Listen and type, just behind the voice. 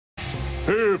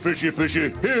Here, fishy,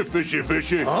 fishy. Here, fishy,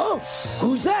 fishy. Huh?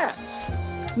 Who's that?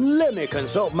 Let me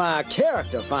consult my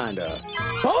character finder.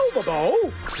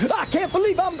 Bobobo? I can't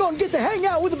believe I'm gonna get to hang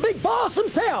out with the big boss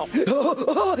himself.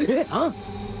 Huh?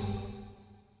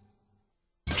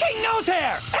 King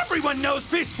Nosehair! Everyone knows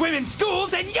fish swim in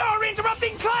schools, and you're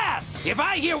interrupting class! If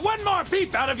I hear one more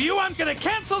peep out of you, I'm gonna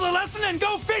cancel the lesson and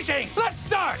go fishing! Let's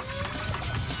start!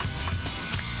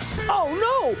 Oh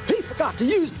no! He forgot to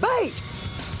use bait!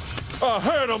 I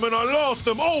had him and I lost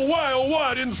him. Oh,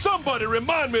 why, didn't somebody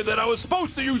remind me that I was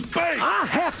supposed to use bait? I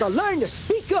have to learn to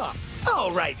speak up.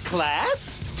 All right,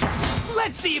 class.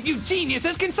 Let's see if you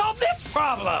geniuses can solve this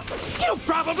problem. You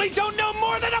probably don't know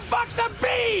more than a box of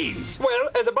beans! Well,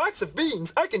 as a box of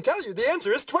beans, I can tell you the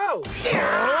answer is 12.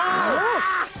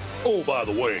 Oh, by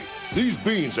the way, these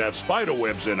beans have spider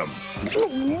webs in them.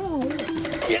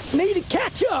 Need to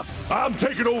catch up. I'm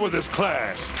taking over this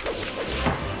class.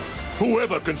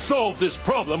 Whoever can solve this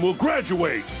problem will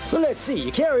graduate. Well, let's see.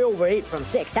 You carry over 8 From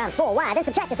 6 times 4y, then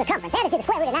subtract the circumference. Add it to the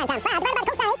square root of 9 times 5, divided by the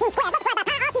cosine 18 squared, multiplied by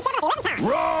pi r2 7 11 times.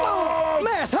 Wrong!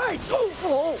 Math hurts.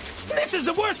 Oh. This is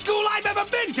the worst school I've ever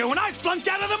been to, and I flunked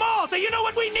out of them all, so you know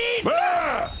what we need?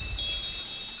 Ah!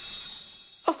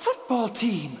 A football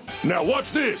team. Now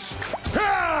watch this.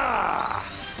 Ah!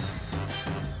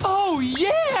 Oh,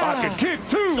 yeah! I can kick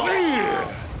too.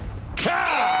 Yeah.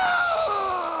 Ah!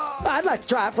 I'd like to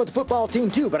try it for the football team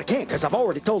too, but I can't because I've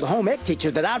already told the home ec teacher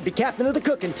that I'd be captain of the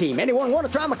cooking team. Anyone want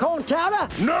to try my corn chowder?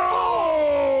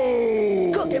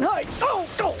 No! Cooking hurts. Oh.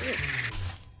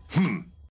 Hmm.